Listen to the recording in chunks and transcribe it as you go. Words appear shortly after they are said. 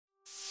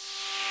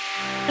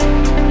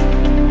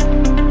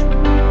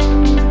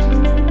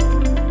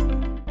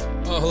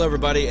Hello,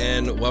 everybody,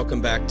 and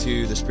welcome back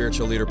to the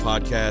Spiritual Leader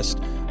Podcast.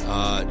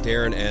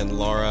 Darren and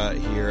Laura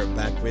here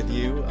back with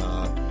you.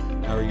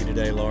 How are you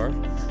today, Laura?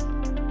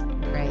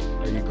 Great.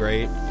 Are you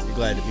great? You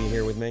glad to be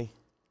here with me?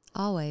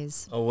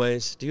 Always.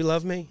 Always. Do you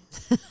love me?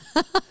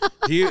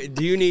 Do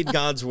you need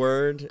God's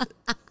word?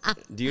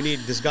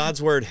 Does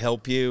God's word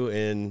help you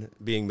in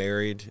being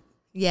married?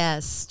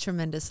 Yes,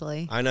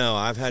 tremendously. I know.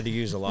 I've had to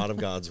use a lot of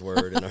God's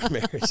word in our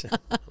marriage.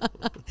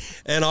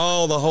 And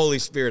all the Holy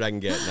Spirit I can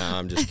get. No,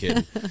 I'm just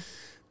kidding.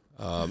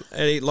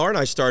 Laura and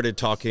I started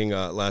talking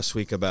last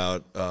week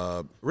about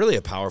really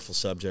a powerful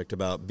subject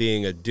about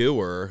being a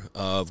doer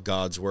of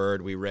God's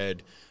word. We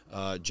read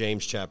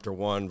James chapter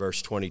 1,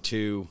 verse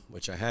 22,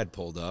 which I had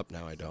pulled up.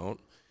 Now I don't.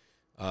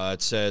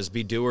 It says,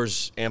 be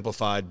doers,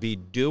 amplified, be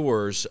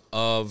doers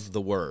of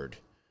the word.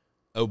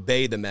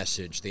 Obey the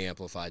message, the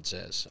Amplified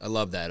says. I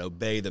love that.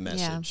 Obey the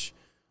message.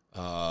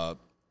 Yeah.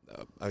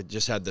 I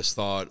just had this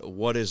thought,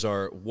 what does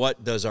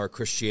our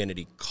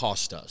Christianity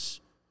cost us?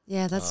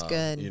 Yeah, that's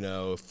good. You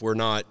know, if we're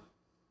not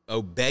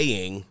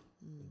obeying,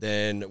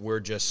 then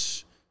we're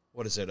just,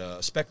 a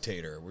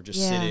spectator. We're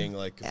just sitting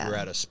like if we're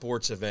at a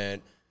sports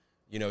event.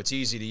 You know, it's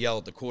easy to yell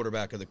at the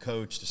quarterback or the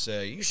coach to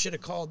say, you should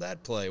have called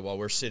that play while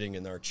we're sitting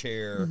in our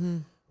chair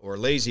or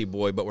lazy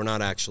boy, but we're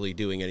not actually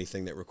doing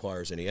anything that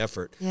requires any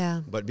effort.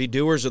 Yeah. But be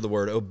doers of the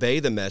word,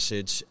 obey the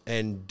message,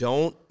 and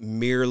don't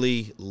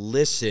merely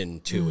listen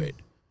to it.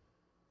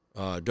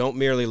 Don't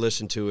merely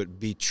listen to it,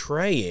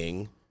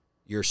 betraying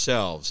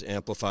yourselves,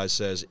 Amplify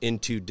says,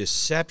 into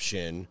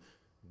deception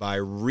by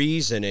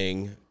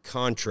reasoning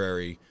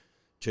contrary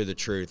to the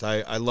truth.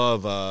 I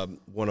love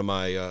one of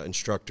my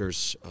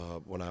instructors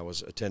when I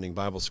was attending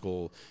Bible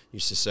school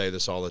used to say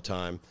this all the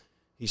time.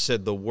 He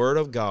said the Word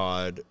of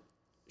God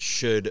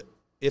should,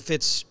 if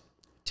it's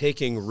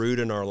taking root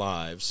in our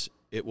lives,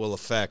 it will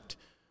affect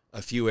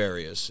a few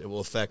areas. It will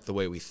affect the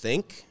way we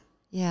think.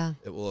 Yeah.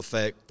 It will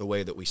affect the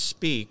way that we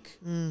speak,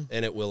 and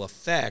it will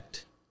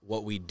affect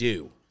what we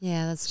do.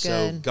 Yeah, that's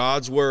good. So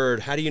God's Word,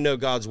 how do you know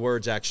God's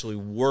Word's actually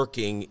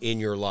working in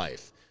your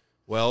life?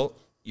 Well,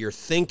 you're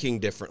thinking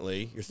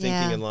differently. You're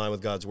thinking in line with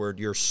God's Word.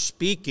 You're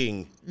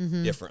speaking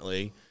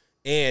differently,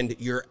 and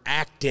you're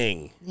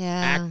acting. Yeah.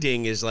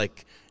 Acting is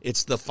like,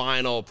 it's the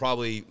final,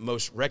 probably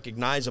most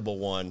recognizable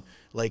one.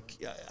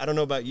 Like, I don't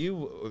know about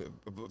you,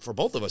 for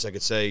both of us, I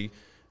could say,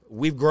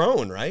 we've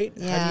grown, right?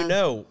 Yeah. How do you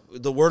know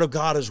the Word of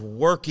God is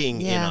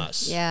working in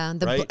us? Yeah,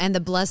 right? And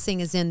the blessing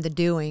is in the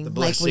doing, The like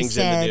we blessing's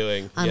said in the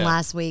doing. on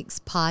last week's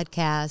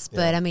podcast.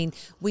 But I mean,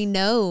 we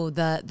know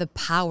the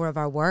power of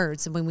our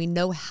words, and when we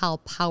know how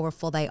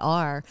powerful they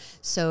are.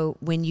 So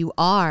when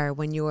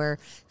you're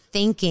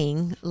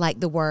thinking like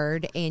the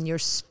Word, and you're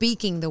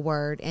speaking the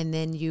Word, and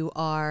then you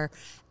are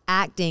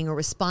acting or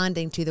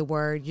responding to the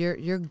Word,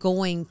 you're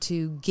going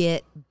to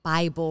get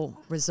Bible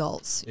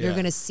results. Yeah. You're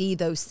going to see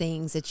those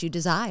things that you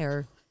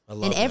desire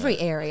in every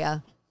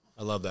area.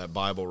 I love that,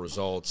 Bible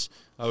results.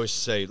 I always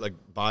say, like,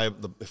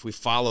 if we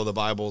follow the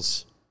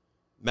Bible's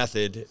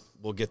method,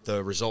 we'll get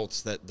the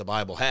results that the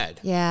Bible had.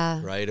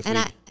 Yeah. Right?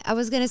 I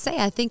was going to say,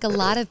 I think a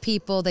lot of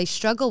people, they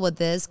struggle with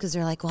this because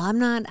they're like, well, I'm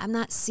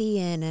not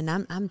seeing, and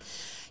I'm,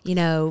 you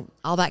know,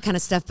 all that kind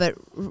of stuff. But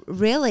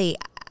really,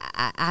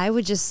 I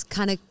would just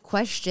kind of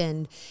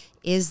question,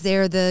 is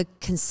there the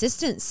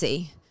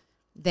consistency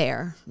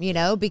there, you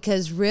know,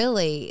 because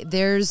really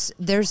there's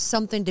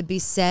something to be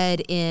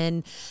said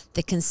in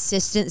the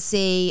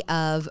consistency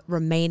of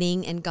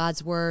remaining in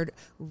God's Word,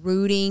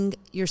 rooting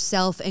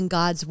yourself in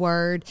God's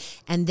Word,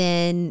 and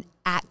then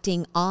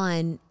acting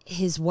on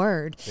His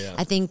Word. Yeah.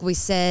 I think we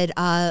said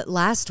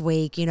last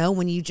week, you know,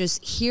 when you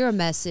just hear a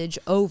message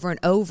over and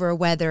over,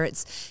 whether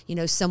it's, you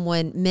know,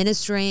 someone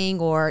ministering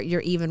or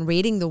you're even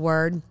reading the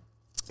Word,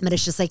 but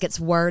it's just like it's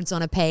words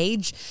on a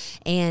page,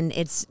 and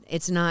it's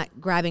not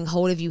grabbing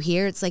hold of you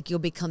here. It's like you'll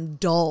become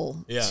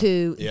dull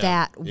to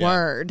that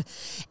word,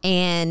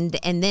 and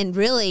then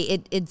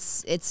really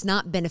it's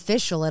not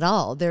beneficial at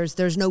all.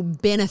 There's no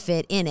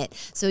benefit in it.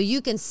 So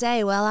you can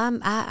say, well,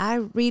 I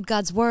read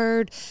God's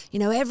Word, you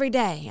know, every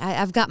day.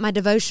 I've got my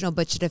devotional,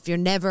 but if you're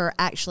never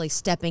actually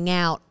stepping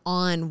out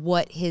on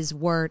what His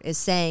Word is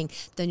saying,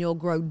 then you'll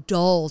grow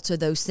dull to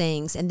those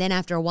things, and then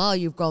after a while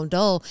you've grown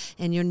dull,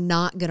 and you're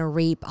not going to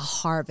reap a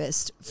harvest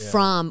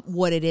from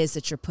what it is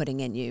that you're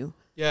putting in you.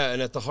 Yeah,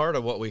 and at the heart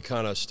of what we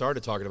kind of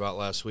started talking about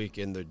last week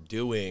in the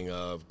doing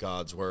of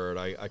God's Word,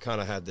 I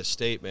kind of had this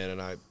statement,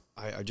 and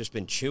I've just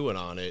been chewing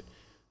on it,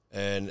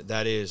 and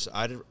that is,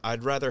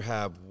 I'd rather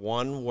have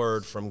one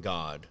word from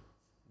God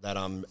that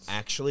I'm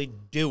actually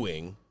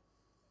doing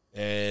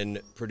and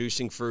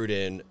producing fruit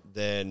in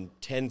than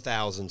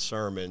 10,000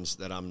 sermons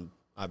that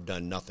I've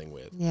done nothing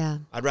with. Yeah.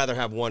 I'd rather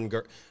have one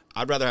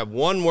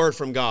word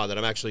from God that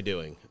I'm actually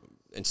doing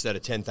instead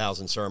of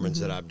 10,000 sermons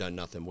that I've done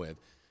nothing with.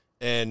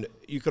 And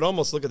you could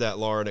almost look at that,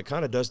 Laura, and it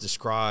kind of does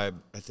describe,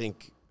 I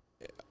think,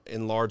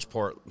 in large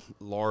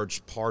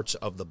parts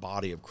of the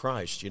body of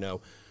Christ. You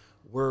know,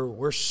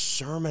 we're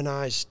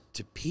sermonized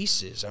to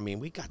pieces. I mean,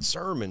 we got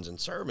sermons and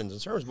sermons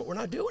and sermons, but we're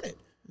not doing it.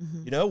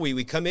 You know,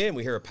 we come in,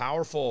 we hear a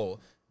powerful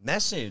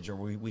message, or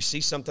we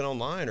see something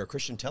online or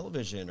Christian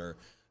television or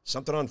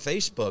something on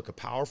Facebook, a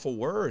powerful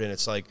word, and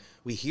it's like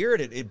we hear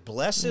it, it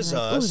blesses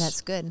us. Oh,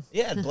 that's good.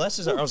 Yeah, it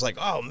blesses us. I was like,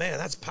 oh man,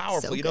 that's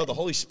powerful. So you know, the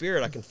Holy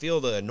Spirit, I can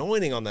feel the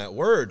anointing on that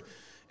word.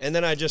 And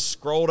then I just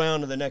scroll down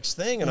to the next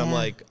thing, and I'm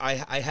like, I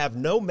have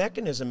no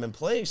mechanism in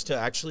place to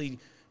actually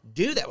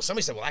do that. Well,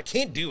 somebody said, well, I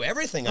can't do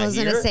everything I was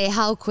hear. going to say,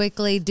 how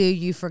quickly do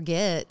you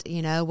forget,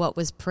 what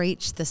was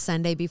preached the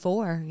Sunday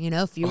before?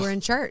 If you were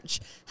in church,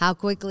 how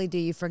quickly do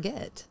you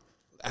forget?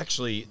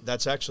 Actually,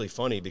 that's actually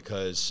funny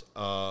because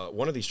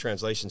one of these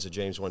translations of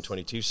James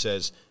 1:22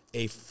 says,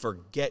 a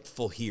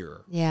forgetful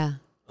hearer. Yeah.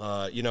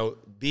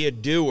 Be a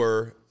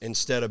doer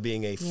instead of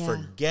being a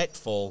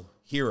forgetful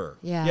hearer.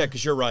 Yeah. Yeah,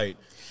 because you're right.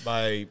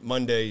 By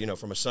Monday,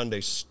 from a Sunday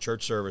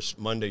church service,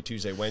 Monday,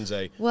 Tuesday,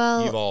 Wednesday,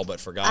 well, you've all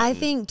but forgotten. I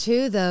think,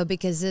 too, though,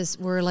 because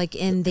we're, like,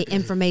 in the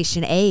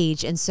information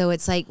age, and so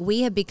it's like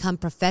we have become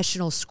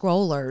professional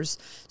scrollers,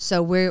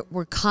 so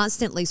we're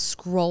constantly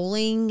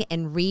scrolling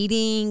and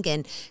reading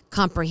and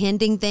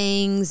comprehending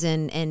things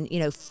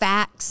and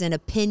facts and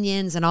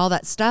opinions and all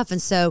that stuff,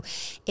 and so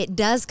it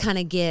does kind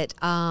of get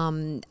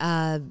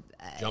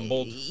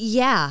jumbled.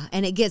 Yeah,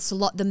 and it gets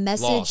the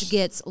message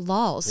gets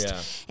lost.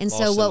 Yeah, and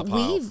lost so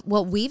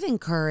what we've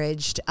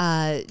encouraged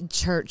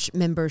church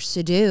members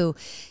to do,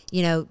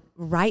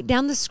 write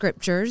down the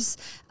scriptures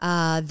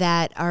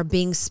that are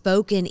being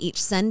spoken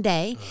each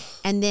Sunday,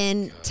 and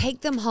then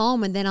take them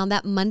home. And then on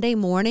that Monday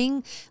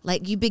morning,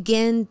 like, you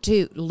begin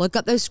to look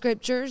up those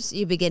scriptures,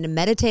 you begin to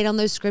meditate on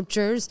those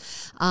scriptures,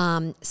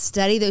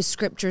 study those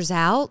scriptures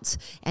out.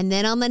 And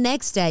then on the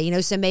next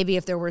day, so maybe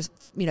if there were,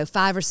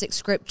 5 or 6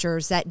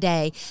 scriptures that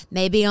day,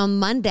 maybe on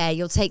Monday,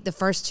 you'll take the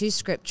first 2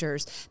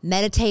 scriptures,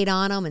 meditate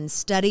on them and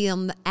study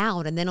them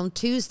out. And then on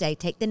Tuesday,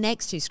 take the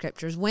next 2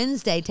 scriptures.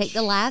 Wednesday, take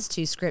the last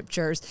 2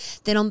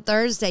 scriptures. Then on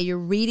Thursday, you're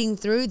reading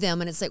through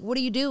them, and it's like, what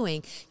are you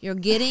doing? You're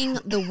getting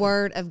the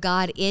word of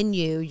God in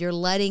you. You're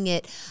letting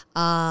it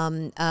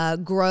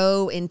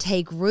grow and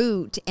take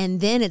root.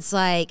 And then it's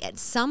like, at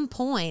some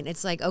point,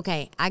 it's like,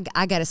 okay,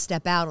 I got to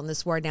step out on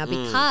this word now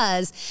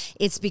because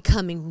it's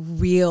becoming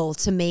real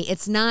to me.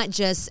 It's not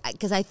just,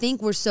 because I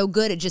think we're so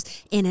good at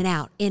just in and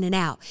out, in and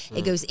out.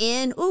 It goes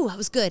in, ooh, I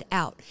was good,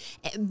 out.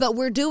 But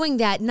we're doing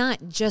that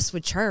not just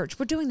with church.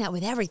 We're doing that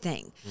with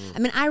everything. I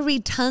mean, I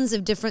read tons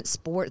of different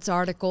sports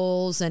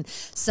articles and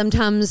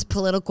sometimes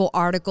political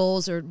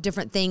articles or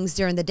different things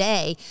during the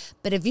day.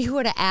 But if you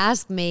were to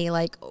ask me,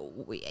 like,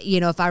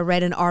 if I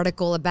read an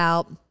article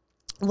about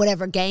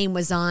whatever game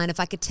was on, if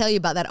I could tell you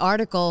about that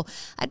article,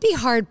 I'd be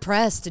hard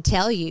pressed to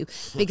tell you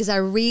because I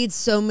read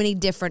so many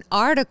different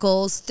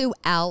articles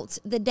throughout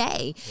the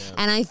day. Yeah.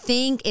 And I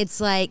think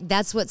it's like,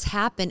 that's what's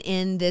happened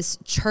in this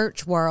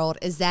church world,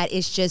 is that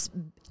it's just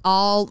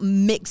all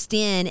mixed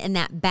in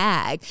that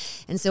bag.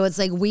 And so it's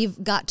like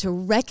we've got to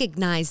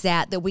recognize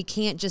that we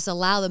can't just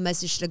allow the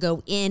message to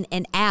go in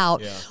and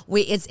out. Yeah.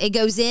 It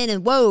goes in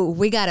and whoa,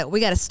 we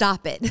gotta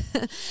stop it.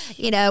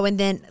 And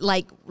then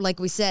like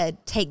we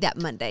said, take that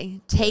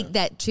Monday, take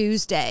that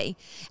Tuesday,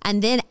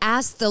 and then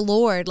ask the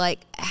Lord, like,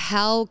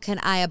 how can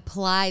I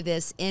apply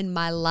this in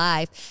my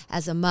life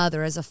as a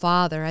mother, as a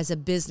father, as a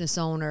business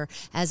owner,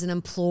 as an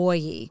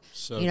employee,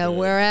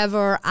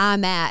 wherever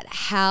I'm at,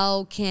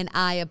 how can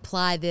I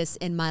apply this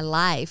in my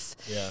life?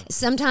 Yeah.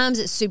 Sometimes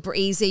it's super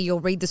easy. You'll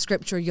read the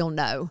scripture, you'll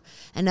know.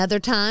 And other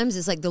times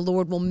it's like the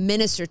Lord will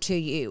minister to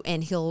you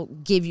and he'll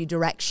give you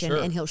direction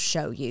and he'll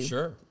show you.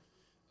 Sure.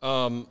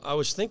 I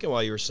was thinking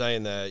while you were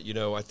saying that,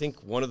 I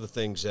think one of the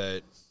things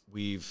that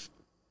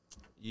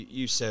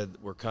you said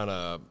we're kind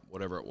of,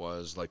 whatever it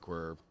was, like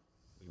we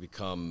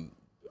become,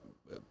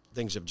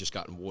 things have just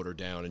gotten watered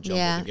down and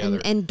jumbled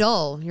together. And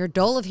dull. You're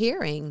dull of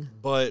hearing.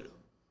 But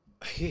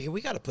we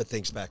got to put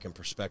things back in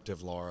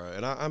perspective, Laura,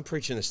 and I'm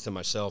preaching this to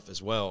myself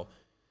as well.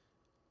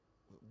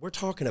 We're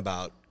talking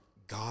about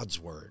God's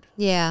word.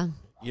 Yeah.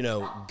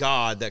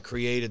 God that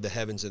created the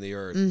heavens and the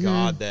earth,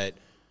 God that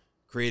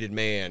created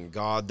man,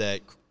 God that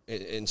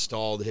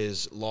installed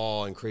his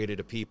law and created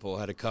a people,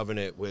 had a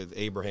covenant with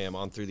Abraham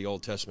on through the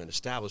Old Testament,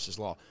 established his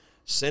law,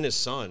 sent his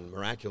son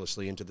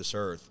miraculously into this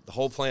earth, the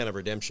whole plan of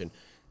redemption.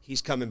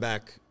 He's coming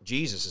back.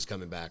 Jesus is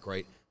coming back,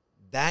 right?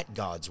 That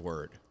God's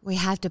word. We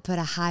have to put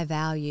a high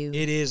value.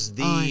 It is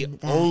the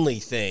only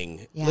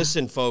thing. Yeah.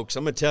 Listen, folks,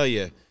 I'm going to tell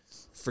you,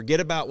 forget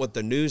about what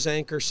the news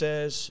anchor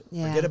says.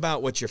 Yeah. Forget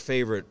about what your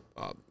favorite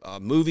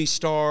movie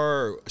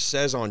star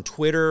says on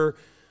Twitter.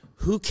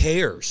 Who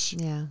cares?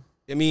 Yeah.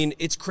 I mean,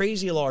 it's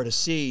crazy, Laura, to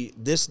see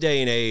this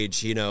day and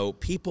age,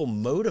 people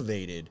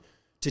motivated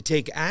to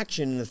take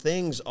action in the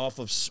things off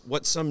of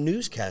what some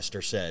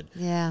newscaster said.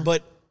 Yeah.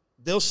 But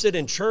they'll sit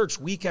in church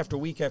week after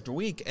week after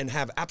week and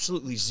have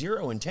absolutely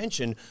zero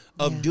intention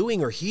of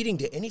doing or heeding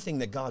to anything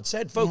that God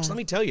said. Folks, let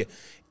me tell you,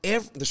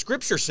 the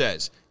scripture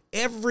says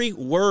every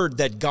word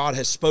that God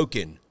has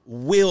spoken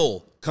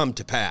will come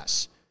to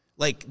pass.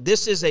 Like,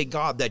 this is a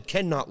God that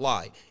cannot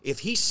lie. If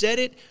he said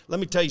it,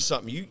 let me tell you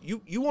something.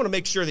 You want to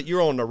make sure that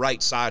you're on the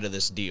right side of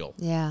this deal.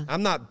 Yeah.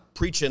 I'm not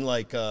preaching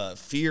like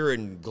fear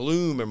and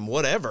gloom and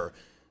whatever,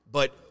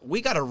 but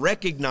we got to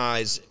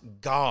recognize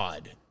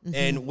God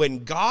And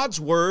when God's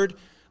word,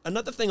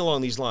 another thing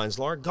along these lines,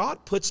 Laura,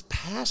 God puts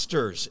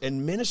pastors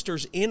and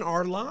ministers in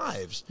our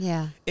lives.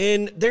 Yeah.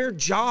 And their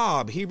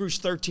job, Hebrews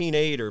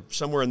 13:8 or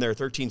somewhere in there,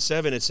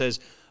 13:7, it says,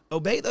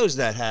 obey those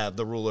that have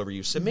the rule over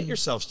you. Submit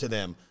yourselves to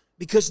them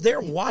because they're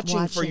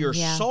watching for your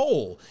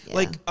soul. Yeah.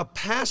 Like a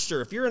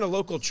pastor, if you're in a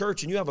local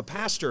church and you have a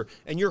pastor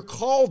and you're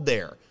called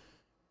there,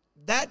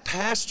 that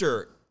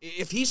pastor,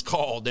 if he's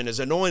called and is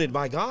anointed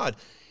by God,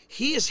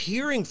 he is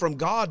hearing from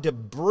God to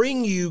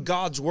bring you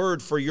God's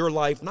word for your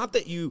life. Not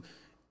that you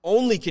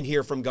only can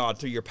hear from God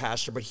through your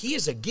pastor, but he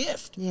is a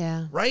gift.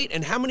 Yeah. Right?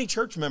 And how many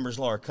church members,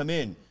 Laura, come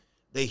in,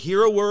 they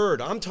hear a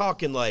word. I'm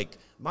talking like,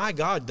 my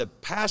God, the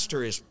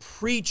pastor is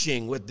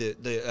preaching with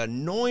the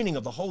anointing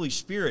of the Holy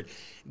Spirit,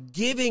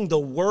 giving the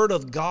word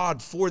of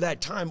God for that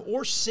time,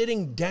 or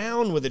sitting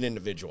down with an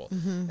individual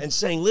and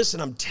saying,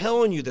 listen, I'm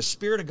telling you, the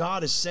Spirit of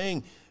God is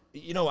saying,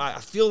 you know, I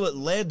feel it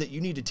led that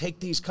you need to take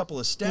these couple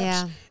of steps.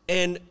 Yeah.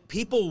 And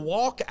people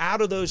walk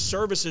out of those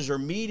services or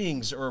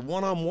meetings or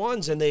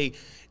one-on-ones and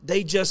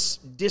they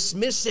just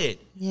dismiss it.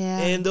 Yeah.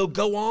 And they'll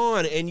go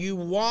on, and you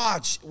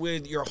watch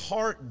with your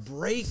heart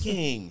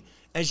breaking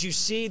as you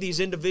see these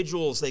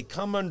individuals, they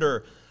come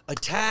under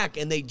attack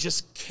and they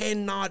just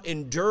cannot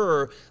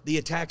endure the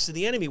attacks of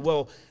the enemy.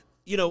 Well,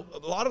 you know, a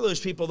lot of those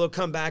people, they'll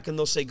come back and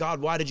they'll say,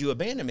 God, why did you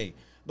abandon me?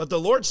 But the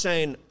Lord's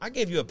saying, I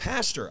gave you a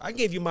pastor. I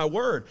gave you my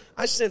word.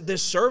 I sent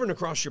this servant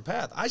across your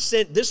path. I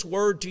sent this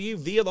word to you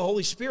via the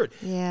Holy Spirit.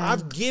 Yeah.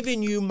 I've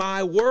given you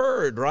my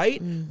word, right?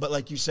 But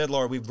like you said,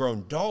 Laura, we've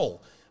grown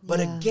dull. But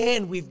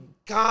again, we've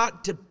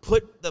got to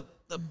put the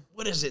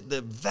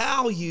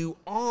value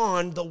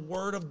on the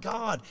word of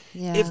God.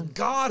 Yeah. If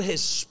God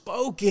has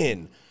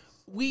spoken,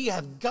 we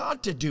have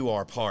got to do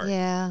our part.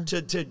 Yeah.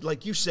 To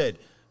like you said,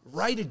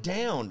 write it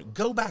down,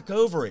 go back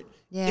over it.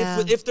 Yeah.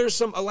 If there's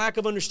a lack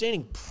of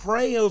understanding,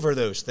 pray over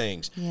those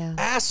things. Yeah.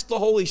 Ask the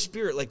Holy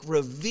Spirit, like,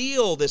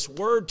 reveal this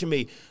word to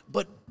me,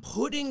 but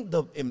putting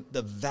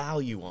the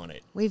value on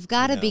it. We've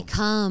got to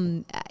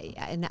become,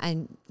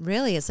 and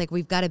really it's like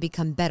we've got to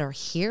become better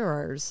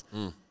hearers,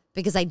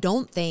 because I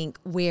don't think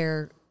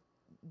we're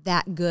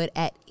that good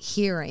at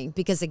hearing.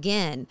 Because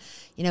again,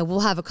 you know, we'll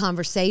have a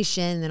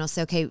conversation and then I'll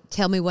say, okay,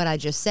 tell me what I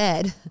just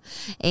said.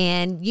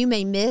 And you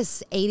may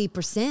miss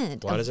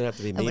 80%. Why does it have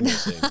to be me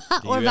missing?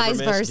 Or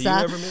vice versa. Do you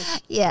ever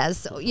miss?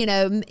 Yes. You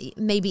know,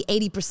 maybe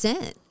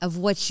 80% of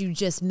what you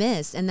just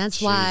missed. And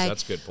that's why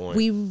that's a good point.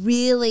 We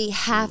really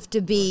have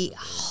to be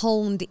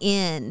honed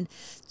in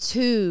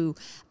to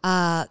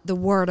the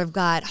Word of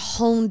God,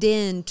 honed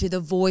in to the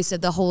voice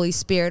of the Holy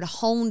Spirit,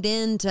 honed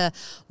into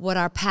what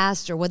our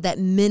pastor, what that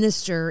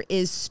minister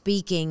is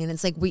speaking. And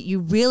it's like you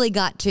really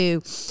got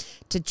to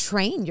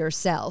train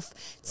yourself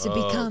to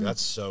become.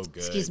 That's so good.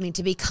 Excuse me,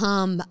 to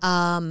become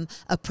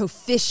a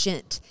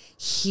proficient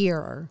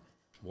hearer.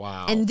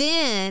 Wow. And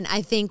then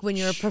I think when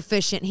you're a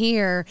proficient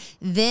hearer,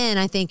 then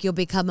I think you'll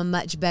become a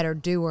much better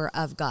doer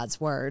of God's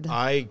word.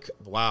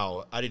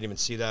 Wow. I didn't even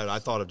see that. I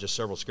thought of just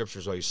several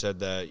scriptures while you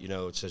said that. You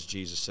know, it says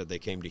Jesus said they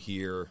came to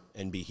hear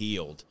and be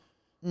healed.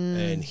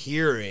 And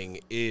hearing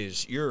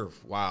is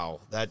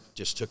that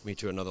just took me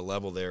to another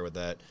level there with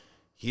that.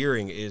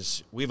 Hearing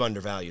is, we've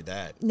undervalued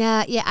that.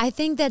 Yeah, I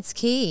think that's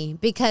key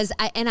because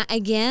I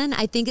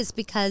think it's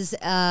because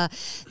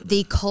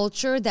the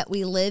culture that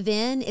we live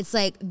in, it's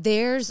like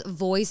there's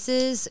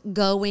voices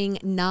going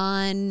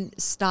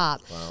nonstop,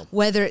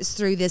 whether it's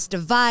through this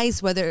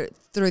device, whether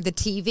through the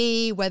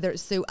TV, whether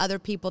it's through other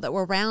people that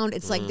were around.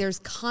 It's like there's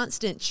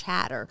constant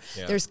chatter.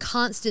 Yeah. There's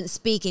constant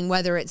speaking,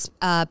 whether it's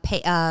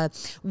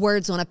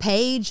words on a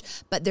page,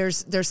 but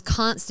there's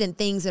constant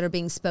things that are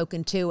being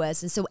spoken to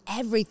us. And so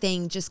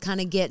everything just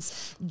kind of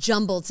gets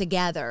jumbled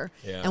together,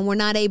 and we're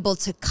not able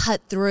to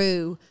cut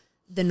through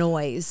the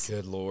noise.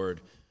 Good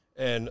Lord.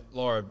 And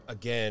Laura,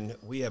 again,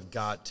 we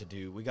got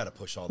to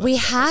push all that we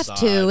stuff have aside.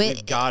 to.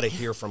 We've got to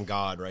hear from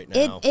God right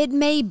now. It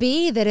may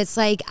be that it's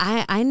like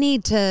I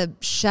need to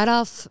shut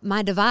off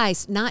my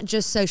device, not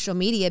just social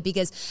media,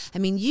 because, I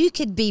mean, you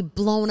could be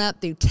blown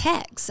up through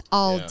text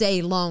all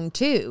day long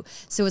too.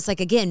 So it's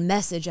like, again,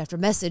 message after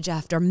message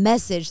after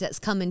message that's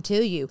coming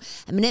to you.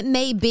 I mean, it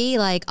may be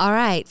like, all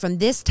right, from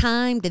this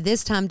time to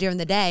this time during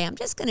the day, I'm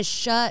just going to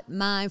shut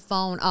my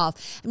phone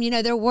off. I mean,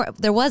 you know,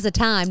 there was a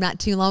time not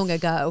too long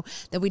ago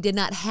that we did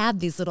not have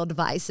these little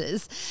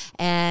devices,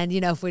 and you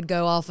know, if we'd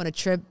go off on a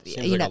trip,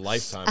 seems like a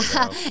lifetime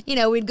ago. You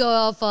know, we'd go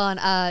off on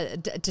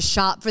to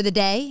shop for the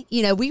day.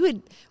 You know, we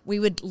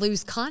would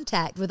lose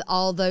contact with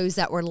all those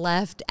that were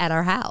left at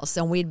our house,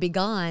 and we'd be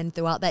gone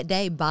throughout that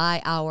day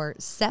by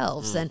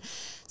ourselves. And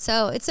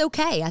so it's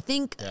okay. I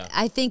think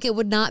it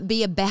would not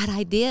be a bad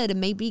idea to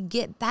maybe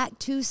get back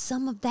to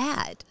some of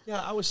that.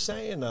 Yeah, I was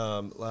saying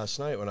last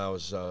night when I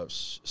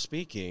was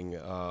speaking.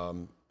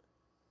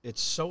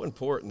 It's so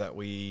important that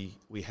we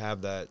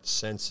have that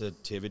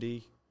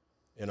sensitivity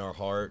in our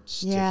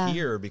hearts to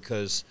hear,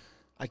 because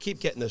I keep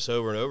getting this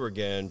over and over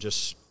again,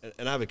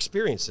 and I've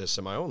experienced this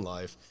in my own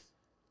life.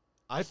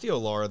 I feel,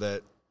 Laura,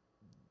 that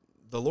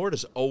the Lord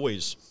is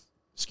always,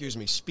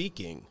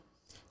 speaking.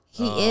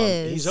 He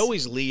is. He's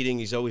always leading.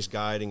 He's always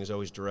guiding. He's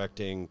always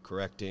directing,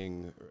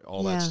 correcting,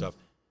 all that stuff.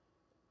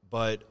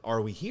 But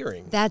are we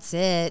hearing? That's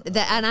it.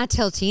 And I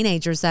tell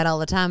teenagers that all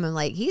the time. I'm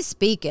like, he's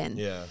speaking.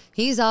 Yeah.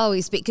 He's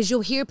always speaking. Because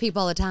you'll hear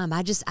people all the time.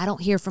 I don't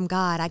hear from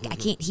God. I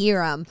can't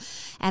hear him.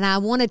 And I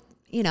want to,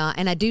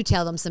 and I do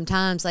tell them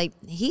sometimes, like,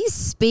 he's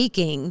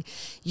speaking.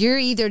 You're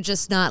either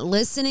just not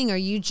listening or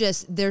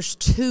there's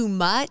too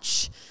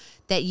much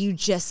that you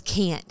just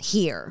can't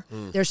hear.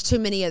 There's too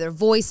many other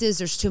voices.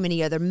 There's too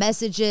many other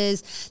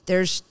messages.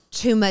 There's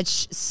too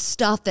much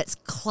stuff that's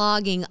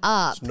clogging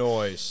up. It's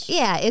noise.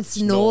 Yeah,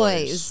 it's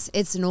noise.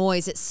 It's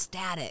noise. It's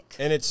static.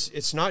 And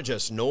it's not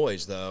just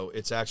noise, though.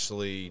 It's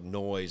actually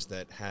noise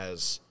that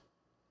has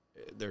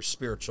their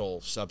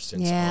spiritual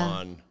substance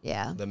on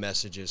the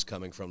messages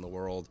coming from the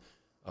world.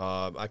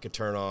 I could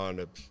turn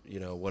on,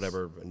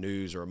 whatever, a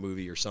news or a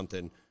movie or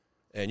something,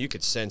 and you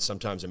could sense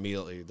sometimes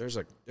immediately there's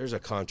a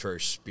contrary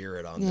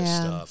spirit on this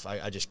stuff.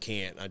 I just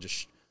can't. I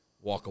just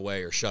walk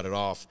away or shut it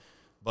off.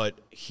 But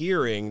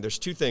hearing, there's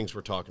two things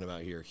we're talking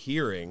about here.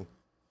 Hearing,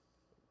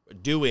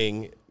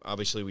 doing,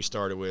 obviously we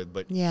started with,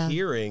 but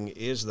hearing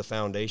is the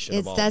foundation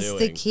of all doing. That's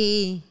the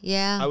key,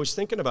 I was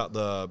thinking about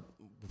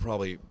we'll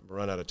probably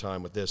run out of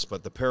time with this,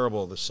 but the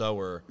parable of the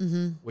sower,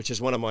 which is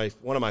one of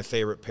my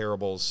favorite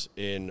parables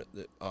in,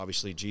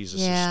 obviously,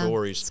 Jesus'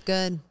 stories. It's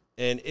good.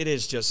 And it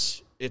is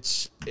just,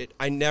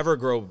 I never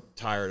grow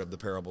tired of the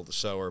parable of the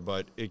sower,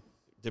 but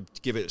to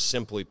give it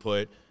simply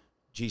put,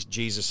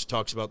 Jesus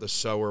talks about the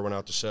sower went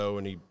out to sow,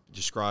 and he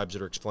describes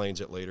it or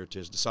explains it later to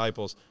his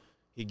disciples.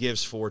 He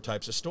gives 4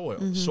 types of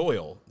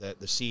soil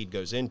that the seed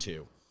goes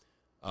into.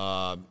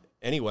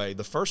 Anyway,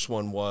 the first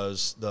one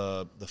was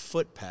the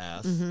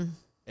footpath,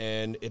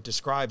 and it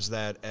describes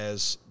that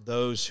as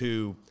those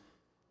who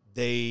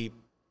they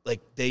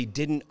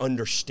didn't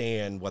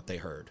understand what they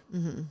heard.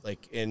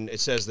 And it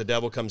says the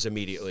devil comes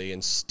immediately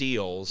and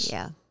steals,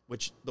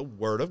 which the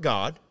word of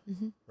God,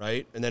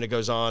 right? And then it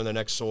goes on. The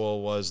next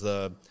soil was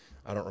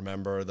I don't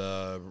remember,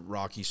 the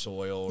rocky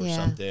soil or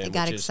something. They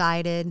got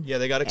excited.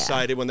 They got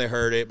excited when they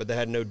heard it, but they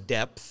had no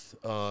depth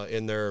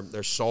in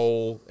their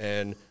soul.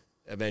 And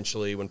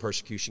eventually, when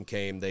persecution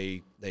came,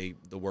 the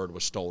word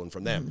was stolen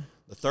from them.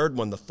 The third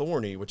one, the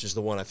thorny, which is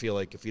the one I feel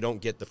like if you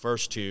don't get the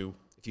first two,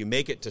 if you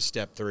make it to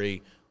step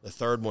 3, the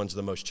third one's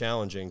the most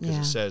challenging, because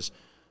it says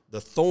the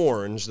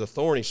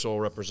thorny soil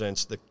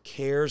represents the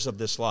cares of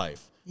this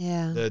life,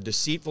 the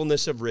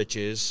deceitfulness of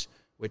riches,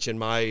 which in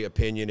my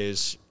opinion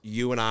is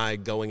you and I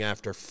going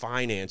after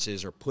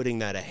finances or putting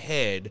that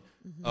ahead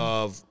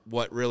of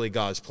what really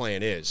God's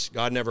plan is.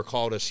 God never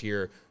called us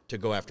here to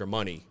go after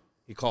money.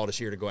 He called us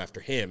here to go after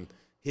him.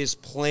 His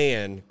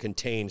plan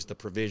contains the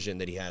provision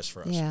that he has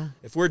for us.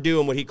 If we're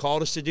doing what he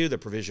called us to do, the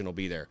provision will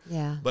be there.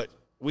 But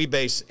we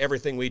base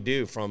everything we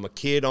do from a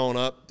kid on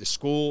up to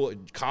school,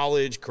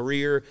 college,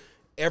 career,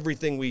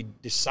 everything we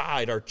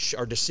decide,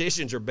 our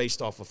decisions are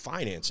based off of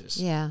finances.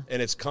 And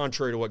it's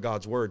contrary to what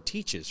God's word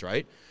teaches,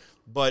 right?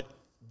 But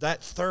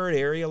that third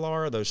area,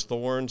 Laura, those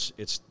thorns,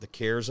 it's the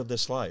cares of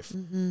this life,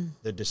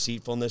 the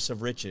deceitfulness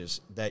of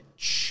riches that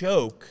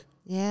choke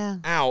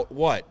out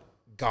what?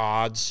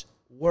 God's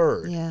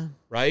word,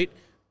 right?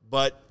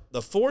 But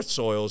the fourth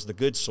soil is the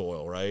good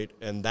soil, right?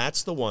 And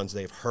that's the ones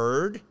they've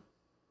heard,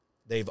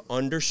 they've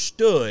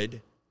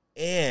understood,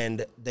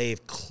 and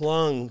they've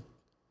clung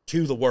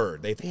to the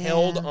word. They've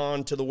held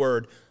on to the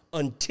word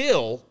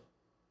until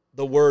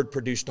the word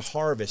produced a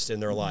harvest in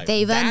their life.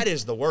 That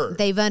is the word.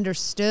 They've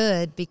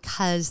understood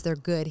because they're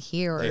good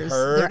hearers. They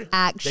heard.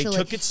 They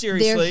took it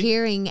seriously. They're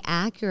hearing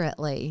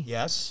accurately.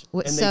 Yes.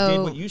 And they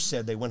did what you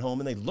said. They went home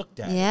and they looked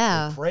at it.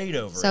 They prayed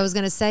over it. So I was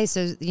going to say,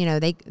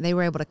 they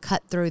were able to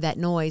cut through that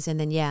noise, and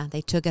then,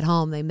 they took it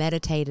home. They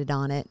meditated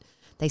on it.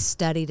 They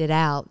studied it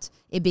out.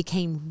 It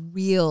became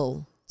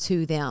real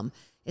to them.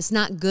 It's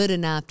not good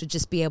enough to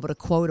just be able to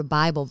quote a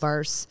Bible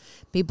verse.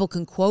 People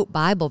can quote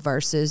Bible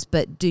verses,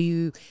 but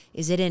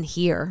is it in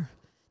here?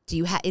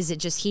 Is it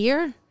just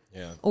here?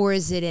 Or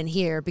is it in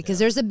here? Because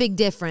there's a big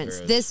difference.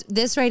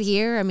 This right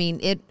here, I mean,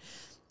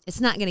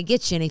 it's not going to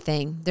get you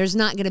anything. There's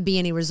not going to be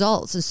any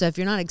results. And so if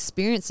you're not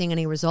experiencing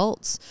any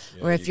results,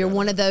 or if you're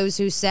one of those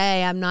who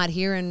say, I'm not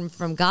hearing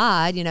from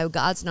God,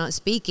 God's not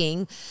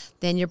speaking,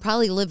 then you're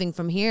probably living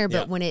from here.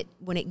 But when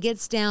it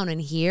gets down in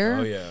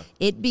here,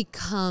 it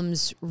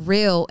becomes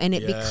real, and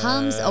it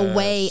becomes a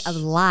way of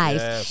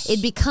life.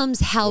 It becomes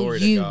how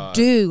you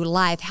do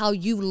life, how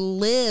you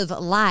live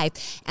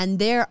life. And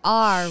there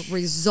are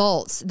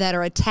results that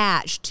are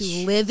attached to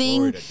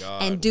living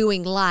and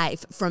doing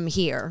life from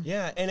here.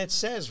 Yeah, and it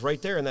says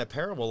right there in that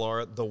parable,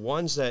 Laura, the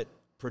ones that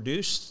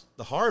produce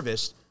the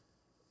harvest,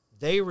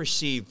 they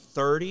receive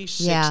 30,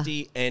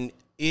 60, and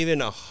even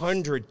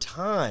 100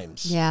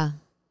 times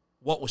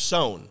what was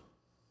sown.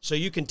 So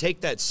you can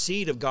take that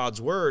seed of God's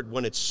word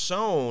when it's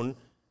sown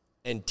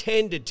and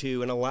tended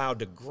to and allowed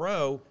to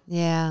grow.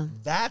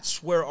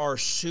 That's where our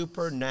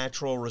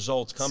supernatural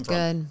results come from.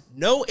 Good.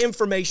 No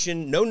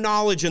information, no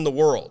knowledge in the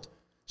world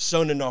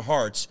sown in our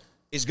hearts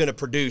is going to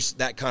produce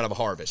that kind of a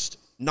harvest.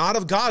 Not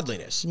of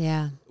godliness.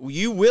 Yeah.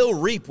 You will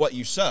reap what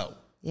you sow.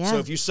 Yeah. So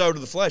if you sow to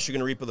the flesh, you're going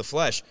to reap of the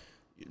flesh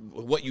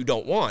what you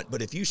don't want.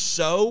 But if you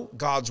sow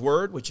God's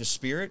word, which is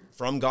spirit,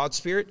 from God's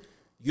spirit,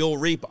 you'll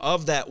reap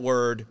of that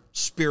word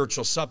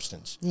spiritual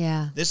substance.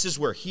 Yeah. This is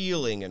where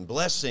healing and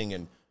blessing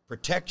and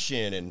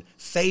protection and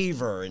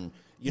favor and,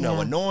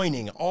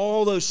 anointing,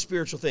 all those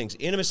spiritual things,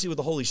 intimacy with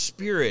the Holy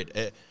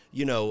Spirit,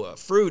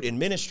 fruit in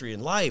ministry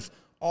and life,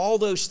 all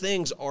those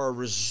things are a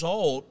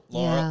result,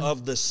 Laura,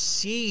 of the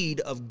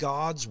seed of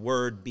God's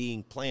word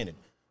being planted.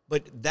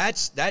 But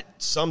that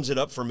sums it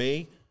up for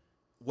me.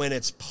 When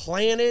it's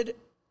planted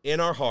in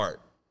our heart,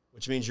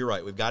 which means you're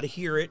right, we've got to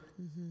hear it.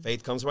 Mm-hmm.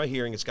 Faith comes by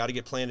hearing. It's got to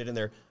get planted in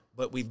there.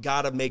 But we've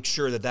got to make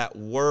sure that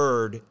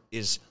word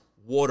is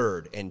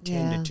watered and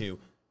tended to,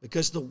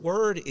 because the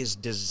word is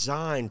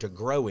designed to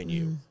grow in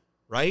you,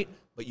 right?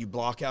 But you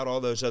block out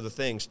all those other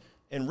things.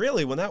 And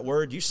really, when that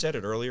word, you said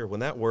it earlier, when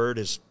that word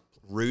is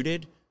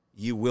rooted,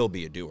 you will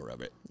be a doer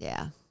of it.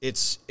 Yeah.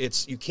 It's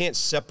you can't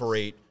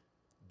separate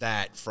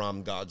that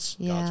from God's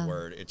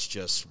word. It's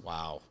just,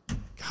 wow.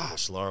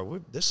 Gosh, Laura,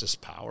 this is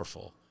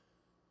powerful.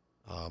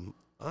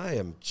 I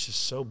am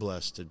just so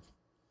blessed to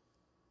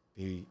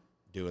be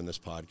doing this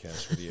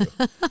podcast with you.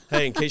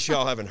 Hey, in case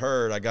y'all haven't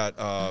heard,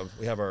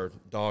 we have our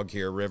dog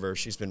here, River.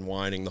 She's been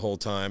whining the whole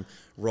time,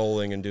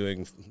 rolling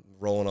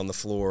on the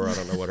floor. I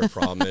don't know what her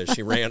problem is.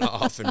 She ran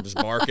off and was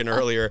barking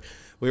earlier.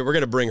 We were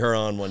going to bring her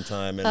on one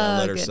time and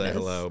let her say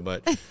hello,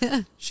 but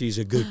she's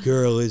a good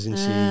girl, isn't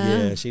she?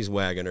 Yeah, she's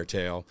wagging her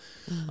tail.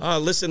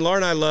 Listen, Laura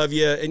and I love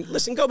you. And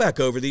listen, go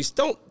back over these.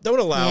 Don't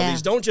allow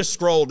these. Don't just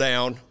scroll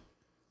down.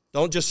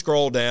 Don't just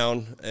scroll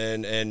down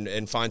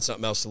and find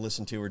something else to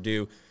listen to or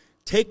do.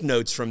 Take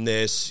notes from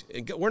this.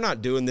 We're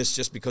not doing this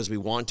just because we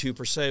want to,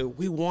 per se.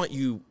 We want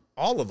you,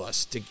 all of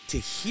us, to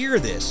hear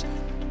this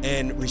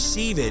and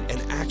receive it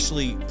and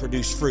actually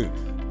produce fruit.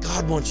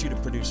 God wants you to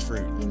produce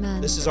fruit.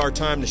 Amen. This is our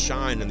time to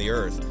shine in the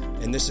earth,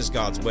 and this is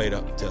God's way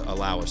to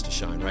allow us to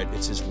shine, right?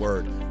 It's his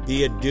word.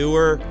 Be a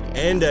doer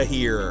and a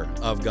hearer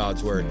of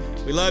God's word.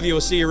 We love you.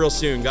 We'll see you real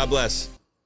soon. God bless.